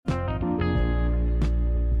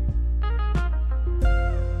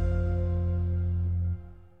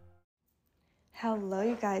Hello,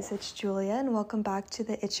 you guys. It's Julia, and welcome back to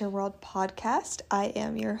the It's Your World podcast. I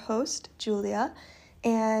am your host, Julia,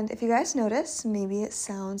 and if you guys notice, maybe it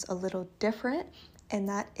sounds a little different, and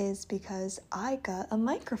that is because I got a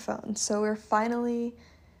microphone. So we're finally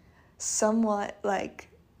somewhat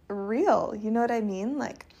real. You know what I mean?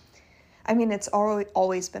 It's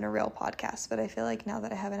always been a real podcast, but I feel like now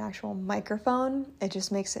that I have an actual microphone, it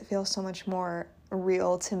just makes it feel so much more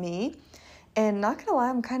real to me. And not gonna lie,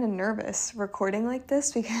 I'm kind of nervous recording like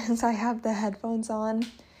this because I have the headphones on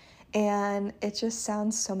and it just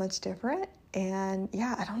sounds so much different. And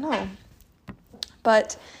yeah, I don't know.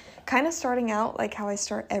 But kind of starting out like how I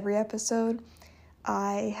start every episode,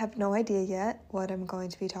 I have no idea yet what I'm going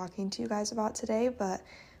to be talking to you guys about today, but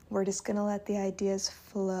we're just gonna let the ideas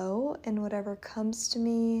flow, and whatever comes to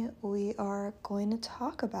me, we are going to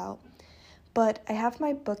talk about. But I have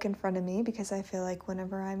my book in front of me because I feel like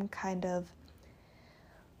whenever I'm kind of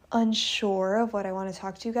unsure of what I want to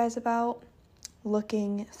talk to you guys about,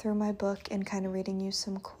 looking through my book and kind of reading you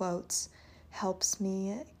some quotes helps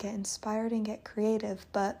me get inspired and get creative.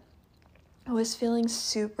 But I was feeling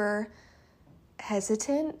super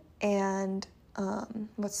hesitant and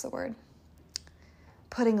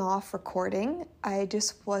putting off recording. I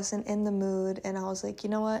just wasn't in the mood, and I was like, you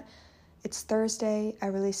know what? It's Thursday. I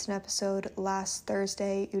released an episode last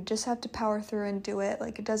Thursday. You just have to power through and do it.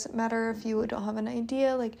 It doesn't matter if you don't have an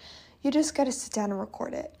idea. You just got to sit down and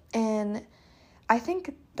record it. And I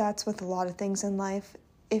think that's with a lot of things in life.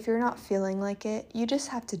 If you're not feeling like it, you just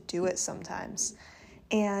have to do it sometimes.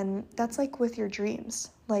 And that's with your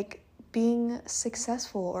dreams, being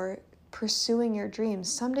successful or pursuing your dreams.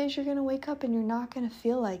 Some days you're going to wake up and you're not going to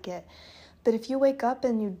feel like it. But if you wake up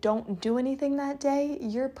and you don't do anything that day,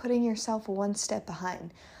 you're putting yourself one step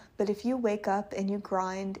behind. But if you wake up and you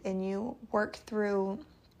grind and you work through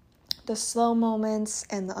the slow moments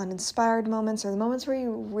and the uninspired moments, or the moments where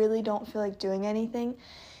you really don't feel like doing anything,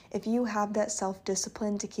 if you have that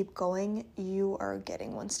self-discipline to keep going, you are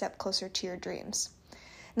getting one step closer to your dreams.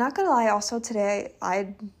 Not gonna lie, also today,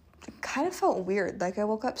 I kind of felt weird. I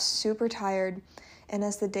woke up super tired, and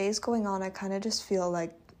as the day's going on, I kind of just feel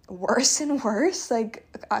worse and worse.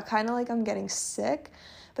 I'm getting sick,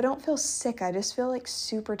 but I don't feel sick. I just feel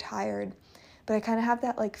super tired. But I kind of have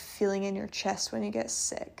that feeling in your chest when you get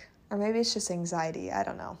sick. Or maybe it's just anxiety. I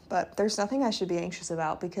don't know. But there's nothing I should be anxious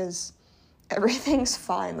about because everything's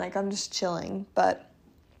fine. I'm just chilling. But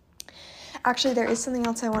actually, there is something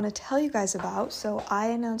else I want to tell you guys about. So I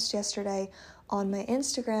announced yesterday on my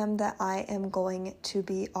Instagram that I am going to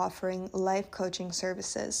be offering life coaching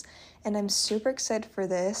services. And I'm super excited for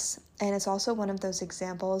this. And it's also one of those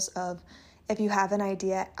examples of, if you have an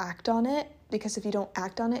idea, act on it. Because if you don't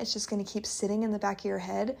act on it, it's just going to keep sitting in the back of your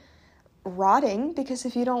head, rotting. Because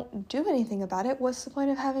if you don't do anything about it, what's the point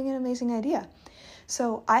of having an amazing idea?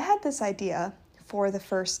 So I had this idea for the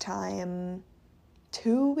first time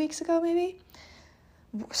 2 weeks ago, maybe.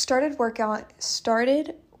 Started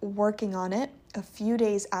working on it a few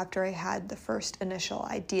days after I had the first initial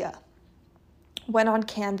idea. Went on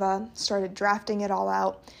Canva, started drafting it all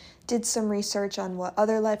out, did some research on what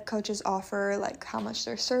other life coaches offer, how much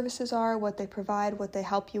their services are, what they provide, what they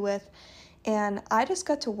help you with, and I just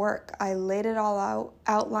got to work. I laid it all out,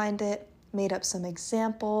 outlined it, made up some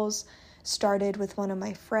examples, started with one of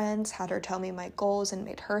my friends, had her tell me my goals and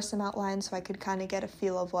made her some outlines so I could kind of get a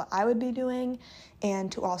feel of what I would be doing,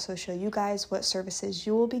 and to also show you guys what services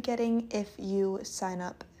you will be getting if you sign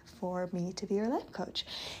up for me to be your life coach.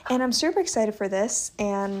 And I'm super excited for this,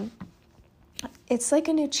 and it's a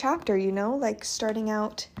new chapter, starting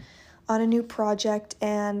out on a new project,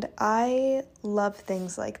 and I love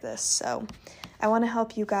things like this. So I want to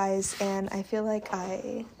help you guys, and I feel like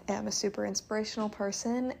I am a super inspirational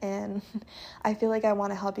person, and I feel like I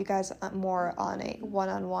want to help you guys more on a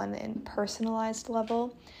one-on-one and personalized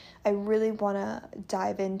level. I really want to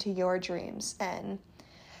dive into your dreams and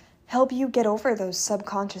help you get over those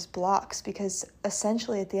subconscious blocks, because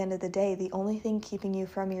essentially at the end of the day, the only thing keeping you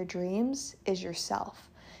from your dreams is yourself.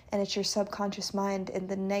 And it's your subconscious mind and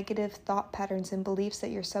the negative thought patterns and beliefs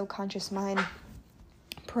that your subconscious mind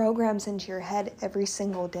programs into your head every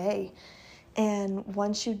single day. And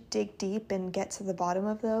once you dig deep and get to the bottom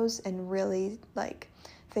of those and really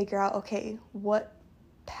figure out, okay, what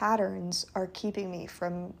patterns are keeping me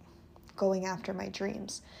from going after my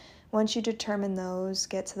dreams? Once you determine those,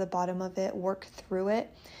 get to the bottom of it, work through it,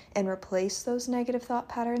 and replace those negative thought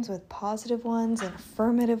patterns with positive ones and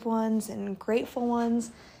affirmative ones and grateful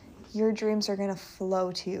ones, your dreams are going to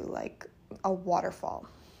flow to you like a waterfall.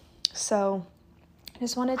 So I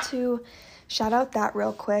just wanted to shout out that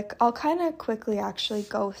real quick. I'll kind of quickly actually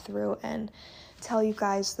go through and tell you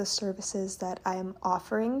guys the services that I am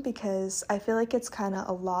offering, because I feel like it's kind of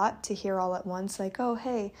a lot to hear all at once, like, oh,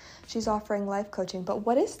 hey, she's offering life coaching, but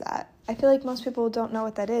what is that? I feel like most people don't know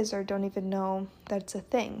what that is or don't even know that it's a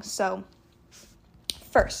thing. So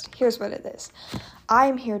first, here's what it is. I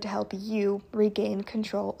am here to help you regain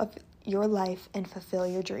control of your life and fulfill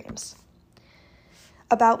your dreams.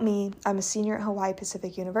 About me, I'm a senior at Hawaii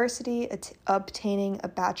Pacific University, obtaining a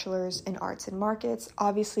bachelor's in arts and markets.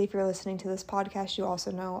 Obviously, if you're listening to this podcast, you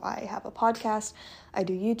also know I have a podcast. I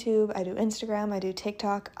do YouTube, I do Instagram, I do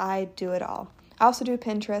TikTok, I do it all. I also do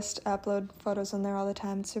Pinterest, upload photos on there all the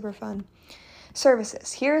time. It's super fun.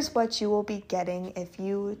 Services. Here's what you will be getting if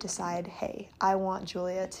you decide, hey, I want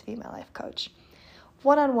Julia to be my life coach.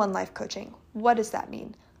 One-on-one life coaching. What does that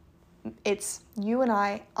mean? It's you and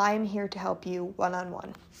I'm here to help you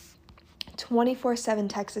one-on-one. 24/7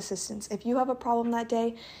 text assistance. If you have a problem that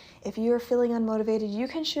day, if you're feeling unmotivated, you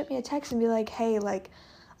can shoot me a text and be like, hey, like,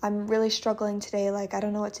 I'm really struggling today. Like, I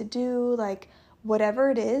don't know what to do. Like, whatever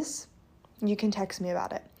it is, you can text me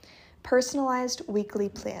about it. Personalized weekly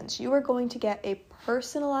plans. You are going to get a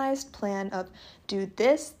personalized plan of do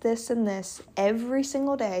this, this, and this every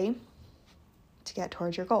single day to get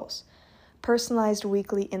towards your goals. Personalized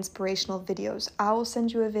weekly inspirational videos. I will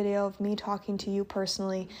send you a video of me talking to you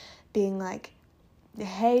personally, being like,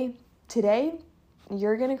 hey, today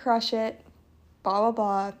you're going to crush it, blah, blah,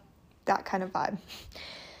 blah, that kind of vibe.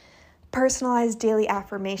 Personalized daily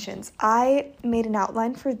affirmations. I made an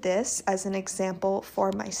outline for this as an example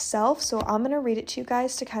for myself, so I'm going to read it to you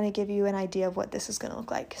guys to kind of give you an idea of what this is going to look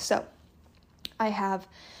like. So I have,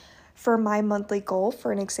 for my monthly goal,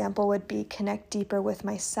 for an example, would be connect deeper with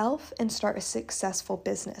myself and start a successful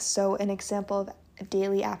business. So an example of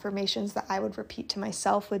daily affirmations that I would repeat to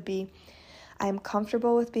myself would be, I am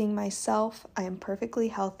comfortable with being myself. I am perfectly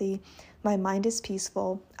healthy. My mind is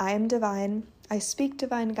peaceful. I am divine. I speak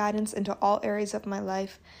divine guidance into all areas of my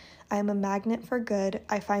life. I am a magnet for good.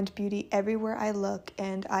 I find beauty everywhere I look,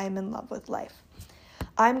 and I am in love with life.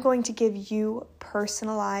 I'm going to give you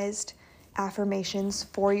personalized affirmations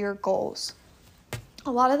for your goals.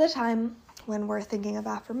 A lot of the time when we're thinking of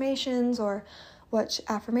affirmations or what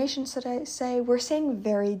affirmations should I say, we're saying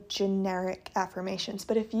very generic affirmations.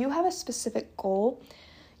 But if you have a specific goal,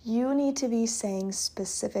 you need to be saying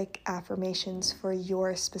specific affirmations for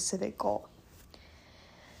your specific goal.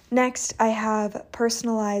 Next, I have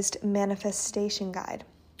personalized manifestation guide.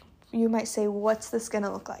 You might say, what's this going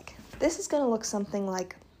to look like? This is going to look something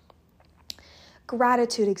like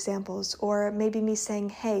gratitude examples, or maybe me saying,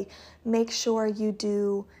 hey, make sure you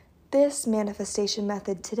do this manifestation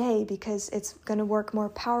method today because it's going to work more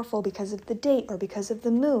powerful because of the date or because of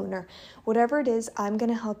the moon or whatever it is. I'm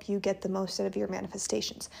going to help you get the most out of your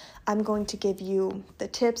manifestations. I'm going to give you the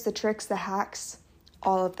tips, the tricks, the hacks,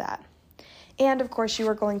 all of that. And of course, you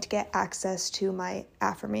are going to get access to my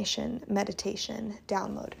affirmation meditation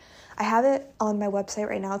download. I have it on my website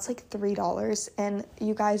right now. It's like $3. And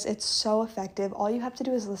you guys, it's so effective. All you have to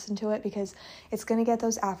do is listen to it because it's going to get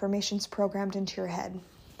those affirmations programmed into your head.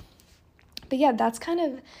 But yeah, that's kind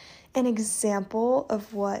of an example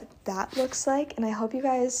of what that looks like. And I hope you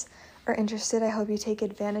guys are interested. I hope you take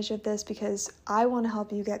advantage of this because I want to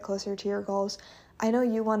help you get closer to your goals. I know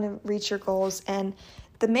you want to reach your goals, and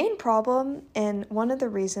the main problem and one of the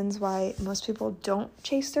reasons why most people don't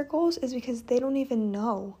chase their goals is because they don't even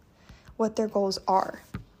know what their goals are.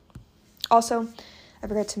 Also, I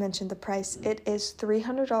forgot to mention the price. It is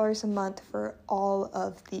 $300 a month for all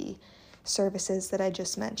of the services that I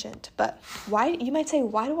just mentioned. But why, you might say,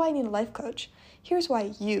 why do I need a life coach? Here's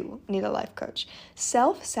why you need a life coach.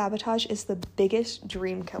 Self-sabotage is the biggest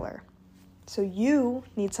dream killer. So you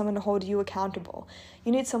need someone to hold you accountable.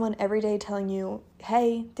 You need someone every day telling you,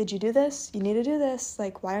 hey, did you do this? You need to do this.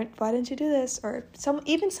 Like, why didn't you do this? Or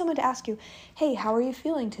even someone to ask you, hey, how are you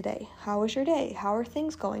feeling today? How was your day? How are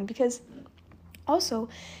things going? Because also,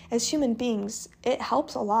 as human beings, it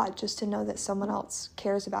helps a lot just to know that someone else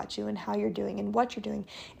cares about you and how you're doing and what you're doing.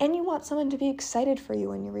 And you want someone to be excited for you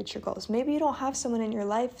when you reach your goals. Maybe you don't have someone in your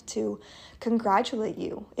life to congratulate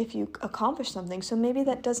you if you accomplish something. So maybe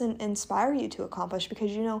that doesn't inspire you to accomplish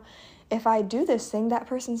because, you know, if I do this thing, that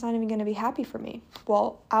person's not even going to be happy for me.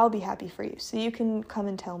 Well, I'll be happy for you. So you can come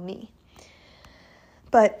and tell me.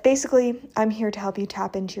 But basically, I'm here to help you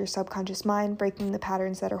tap into your subconscious mind, breaking the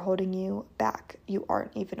patterns that are holding you back you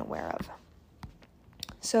aren't even aware of.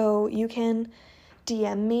 So you can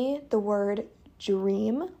DM me the word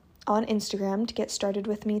dream on Instagram to get started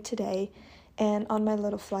with me today. And on my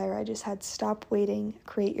little flyer, I just had stop waiting,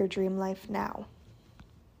 create your dream life now.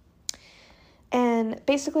 And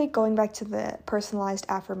basically, going back to the personalized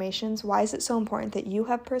affirmations, why is it so important that you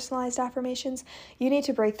have personalized affirmations? You need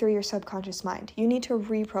to break through your subconscious mind. You need to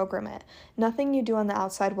reprogram it. Nothing you do on the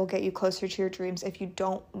outside will get you closer to your dreams if you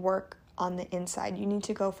don't work on the inside. You need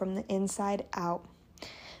to go from the inside out.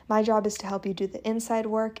 My job is to help you do the inside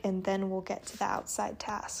work, and then we'll get to the outside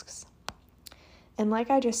tasks. And like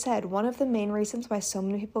I just said, one of the main reasons why so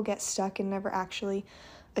many people get stuck and never actually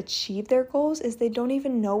achieve their goals is they don't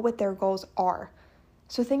even know what their goals are.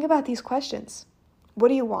 So think about these questions. What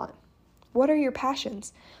do you want? What are your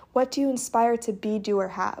passions? What do you inspire to be, do, or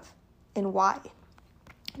have? And why?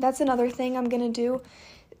 That's another thing I'm going to do,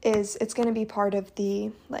 is it's going to be part of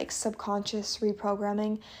the subconscious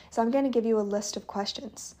reprogramming. So I'm going to give you a list of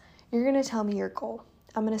questions. You're going to tell me your goal.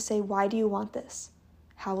 I'm going to say, why do you want this?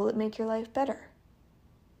 How will it make your life better?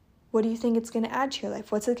 What do you think it's going to add to your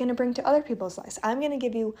life? What's it going to bring to other people's lives? I'm going to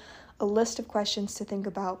give you a list of questions to think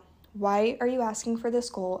about. Why are you asking for this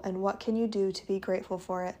goal, and what can you do to be grateful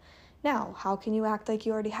for it? Now, how can you act like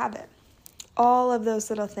you already have it? All of those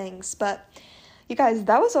little things. But you guys,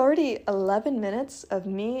 that was already 11 minutes of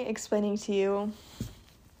me explaining to you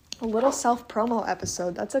a little self-promo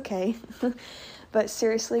episode. That's okay. But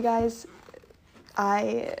seriously, guys,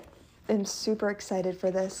 I am super excited for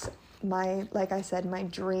this. Like I said, my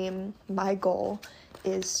dream, my goal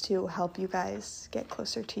is to help you guys get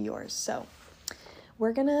closer to yours. So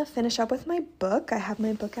we're gonna finish up with my book. I have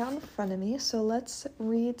my book out in front of me, so let's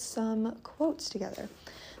read some quotes together.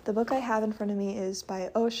 The book I have in front of me is by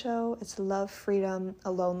Osho. It's Love, Freedom,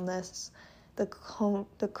 Aloneness, the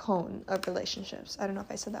Cone of Relationships. I don't know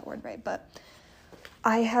if I said that word right, but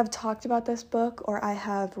I have talked about this book, or I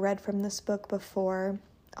have read from this book before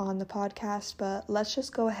on the podcast, but let's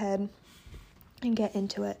just go ahead and get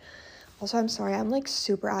into it. Also, I'm sorry, I'm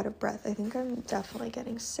super out of breath. I think I'm definitely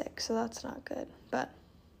getting sick, so that's not good, but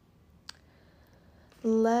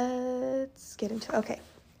let's get into it. Okay,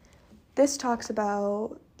 this talks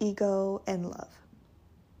about ego and love.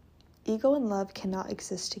 Ego and love cannot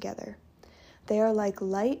exist together. They are like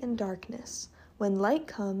light and darkness. When light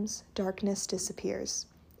comes, darkness disappears.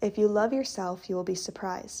 If you love yourself, you will be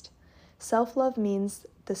surprised. Self-love means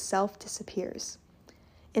the self disappears.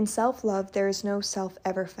 In self-love, there is no self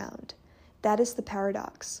ever found. That is the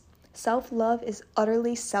paradox. Self-love is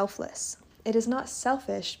utterly selfless. It is not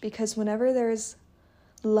selfish because whenever there is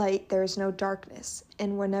light, there is no darkness,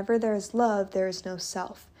 and whenever there is love, there is no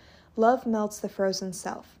self. Love melts the frozen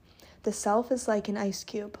self. The self is like an ice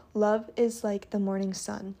cube. Love is like the morning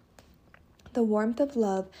sun. The warmth of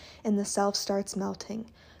love in the self starts melting.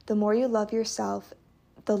 The more you love yourself,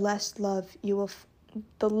 the less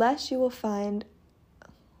you will find.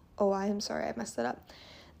 Oh, I am sorry, I messed that up.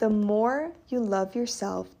 The more you love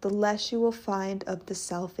yourself, the less you will find of the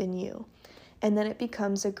self in you. And then it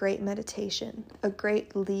becomes a great meditation, a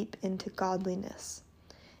great leap into godliness.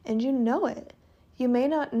 And you know it. You may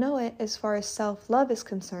not know it as far as self-love is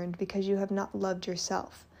concerned because you have not loved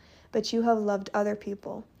yourself, but you have loved other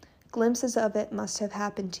people. Glimpses of it must have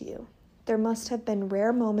happened to you. There must have been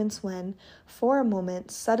rare moments when, for a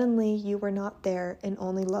moment, suddenly you were not there and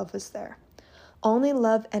only love was there. Only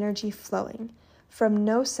love energy flowing, from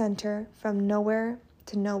no center, from nowhere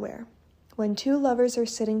to nowhere. When two lovers are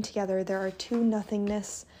sitting together, there are two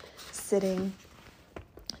nothingness sitting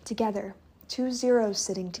together, two zeros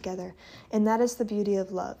sitting together, and that is the beauty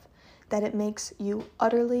of love, that it makes you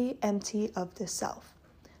utterly empty of the self.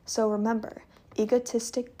 So remember,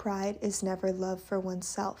 egotistic pride is never love for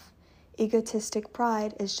oneself. Egotistic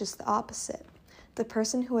pride is just the opposite. The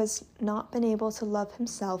person who has not been able to love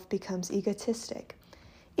himself becomes egotistic.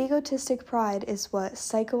 Egotistic pride is what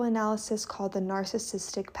psychoanalysis called the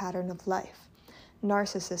narcissistic pattern of life.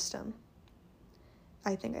 Narcissism.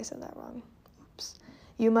 I think I said that wrong. Oops.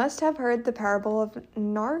 You must have heard the parable of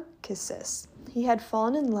Narcissus. He had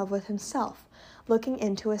fallen in love with himself. Looking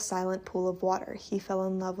into a silent pool of water, he fell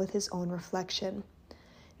in love with his own reflection.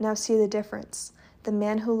 Now see the difference. The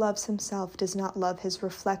man who loves himself does not love his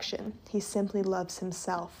reflection. He simply loves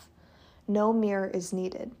himself. No mirror is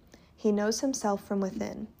needed. He knows himself from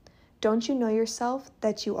within. Don't you know yourself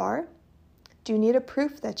that you are? Do you need a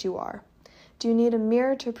proof that you are? Do you need a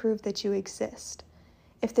mirror to prove that you exist?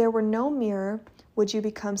 If there were no mirror, would you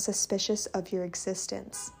become suspicious of your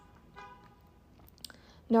existence?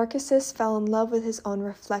 Narcissus fell in love with his own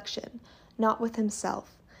reflection, not with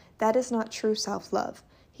himself. That is not true self-love.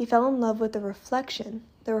 He fell in love with the reflection.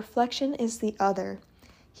 The reflection is the other.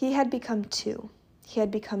 He had become two. He had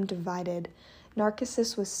become divided.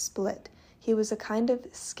 Narcissus was split. He was a kind of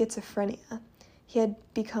schizophrenia. He had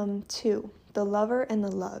become two the lover and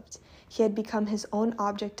the loved. He had become his own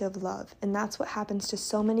object of love, and that's what happens to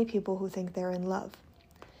so many people who think they're in love.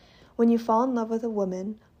 When you fall in love with a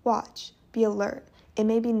woman, watch, be alert. It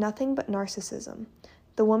may be nothing but narcissism.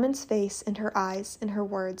 The woman's face and her eyes and her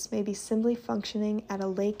words may be simply functioning at a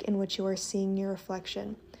lake in which you are seeing your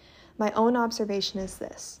reflection. My own observation is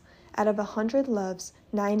this: out of 100 loves,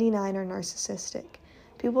 99 are narcissistic.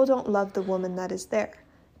 People don't love the woman that is there.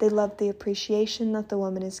 They love the appreciation that the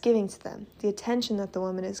woman is giving to them, the attention that the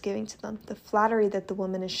woman is giving to them, the flattery that the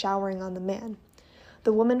woman is showering on the man.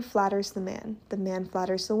 The woman flatters the man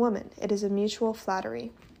flatters the woman. It is a mutual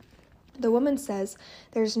flattery. The woman says,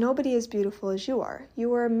 "There's nobody as beautiful as you are.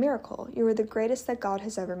 You are a miracle. You are the greatest that God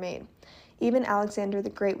has ever made. Even Alexander the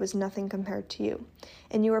Great was nothing compared to you.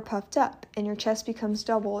 And you are puffed up, and your chest becomes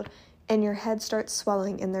doubled, and your head starts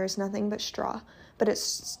swelling, and there is nothing but straw, but it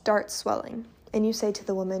starts swelling. And you say to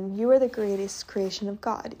the woman, 'You are the greatest creation of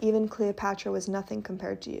God. Even Cleopatra was nothing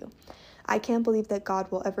compared to you. I can't believe that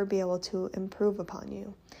God will ever be able to improve upon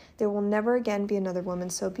you. There will never again be another woman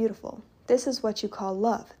so beautiful.' This is what you call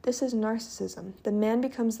love. This is narcissism. The man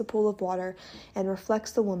becomes the pool of water and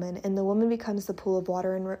reflects the woman, and the woman becomes the pool of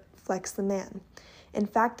water and reflects the man. In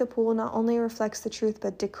fact, the pool not only reflects the truth,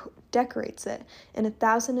 but decorates it, in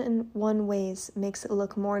 1,001 ways makes it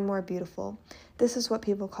look more and more beautiful. This is what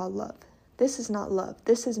people call love. This is not love.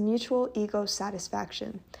 This is mutual ego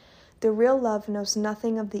satisfaction. The real love knows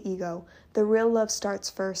nothing of the ego. The real love starts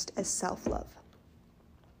first as self-love.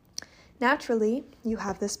 Naturally, you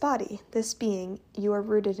have this body, this being. You are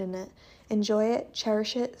rooted in it. Enjoy it,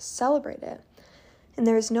 cherish it, celebrate it. And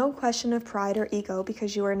there is no question of pride or ego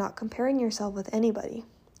because you are not comparing yourself with anybody.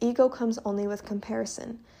 Ego comes only with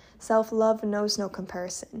comparison. Self-love knows no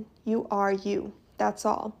comparison. You are you. That's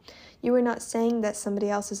all. You are not saying that somebody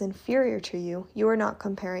else is inferior to you. You are not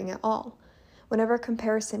comparing at all. Whenever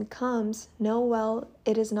comparison comes, know well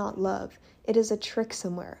it is not love. It is a trick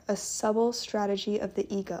somewhere, a subtle strategy of the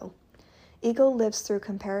ego. Ego lives through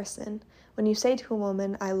comparison. When you say to a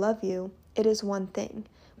woman, "I love you," it is one thing.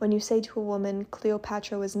 When you say to a woman,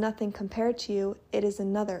 "Cleopatra was nothing compared to you," it is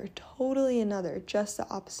another, totally another, just the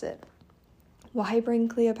opposite. Why bring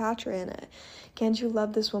Cleopatra in it? Can't you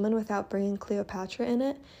love this woman without bringing Cleopatra in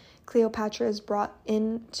it? Cleopatra is brought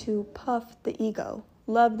in to puff the ego.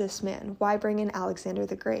 Love this man. Why bring in Alexander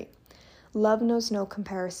the Great? Love knows no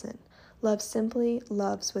comparison. Love simply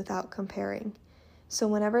loves without comparing. So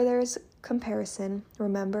whenever there is comparison,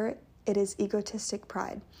 remember it is egotistic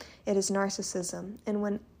pride. It is narcissism. And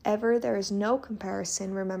whenever there is no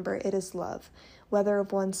comparison, remember it is love, whether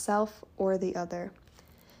of oneself or the other.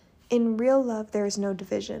 In real love, there is no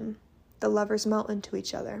division. The lovers melt into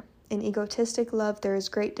each other. In egotistic love, there is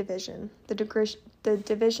great division, the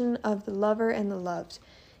division of the lover and the loved.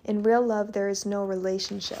 In real love, there is no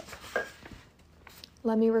relationship.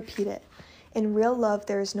 Let me repeat it. In real love,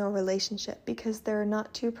 there is no relationship because there are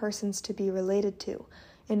not two persons to be related to.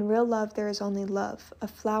 In real love, there is only love, a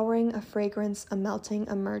flowering, a fragrance, a melting,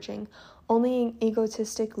 a merging. Only in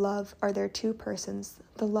egotistic love are there two persons,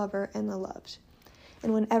 the lover and the loved.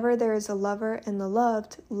 And whenever there is a lover and the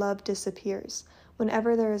loved, love disappears.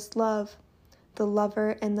 Whenever there is love, the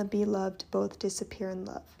lover and the beloved both disappear in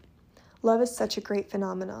love. Love is such a great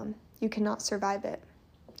phenomenon. You cannot survive it.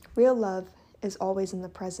 Real love is always in the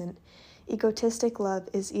present. Egotistic love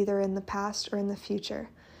is either in the past or in the future.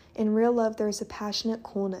 In real love, there is a passionate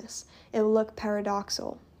coolness. It will look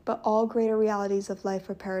paradoxal, but all greater realities of life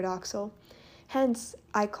are paradoxal. Hence,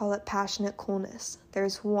 I call it passionate coolness. There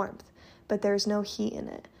is warmth, but there is no heat in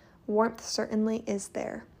it. Warmth certainly is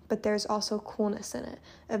there, but there is also coolness in it,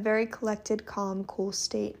 a very collected, calm, cool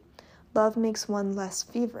state. Love makes one less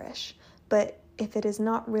feverish, but if it is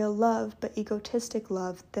not real love, but egotistic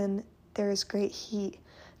love, then there is great heat.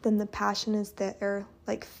 Then the passion is there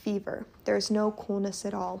like fever. There is no coolness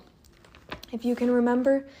at all. If you can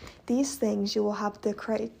remember these things, you will have the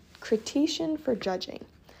criterion for judging.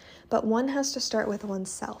 But one has to start with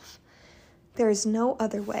oneself. There is no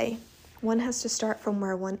other way. One has to start from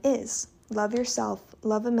where one is. Love yourself,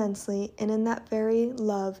 love immensely, and in that very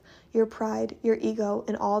love, your pride, your ego,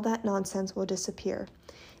 and all that nonsense will disappear.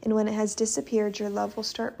 And when it has disappeared, your love will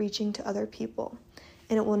start reaching to other people.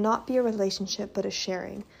 And it will not be a relationship, but a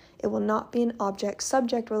sharing. It will not be an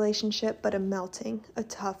object-subject relationship, but a melting, a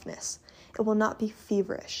toughness. It will not be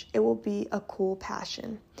feverish. It will be a cool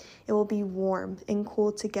passion. It will be warm and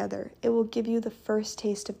cool together. It will give you the first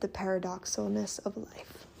taste of the paradoxalness of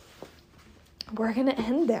life. We're going to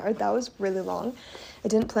end there. That was really long. I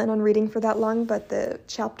didn't plan on reading for that long, but the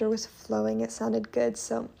chapter was flowing. It sounded good.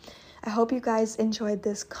 So I hope you guys enjoyed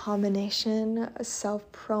this combination,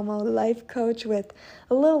 self-promo life coach with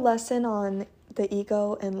a little lesson on the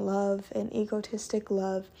ego and love and egotistic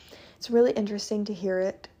love. It's really interesting to hear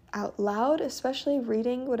it out loud, especially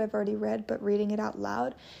reading what I've already read, but reading it out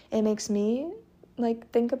loud, it makes me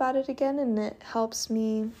think about it again, and it helps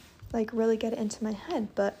me really get it into my head.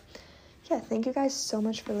 But yeah, thank you guys so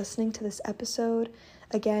much for listening to this episode.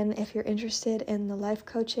 Again, if you're interested in the life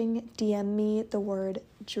coaching, DM me the word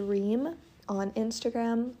dream on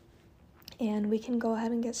Instagram, and we can go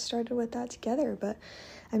ahead and get started with that together. But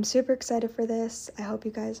I'm super excited for this. I hope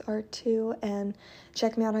you guys are too, and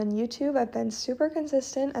check me out on YouTube. I've been super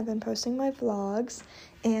consistent. I've been posting my vlogs,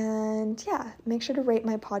 and yeah, make sure to rate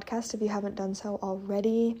my podcast if you haven't done so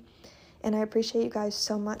already. And I appreciate you guys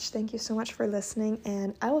so much. Thank you so much for listening,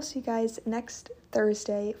 and I will see you guys next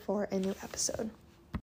Thursday for a new episode.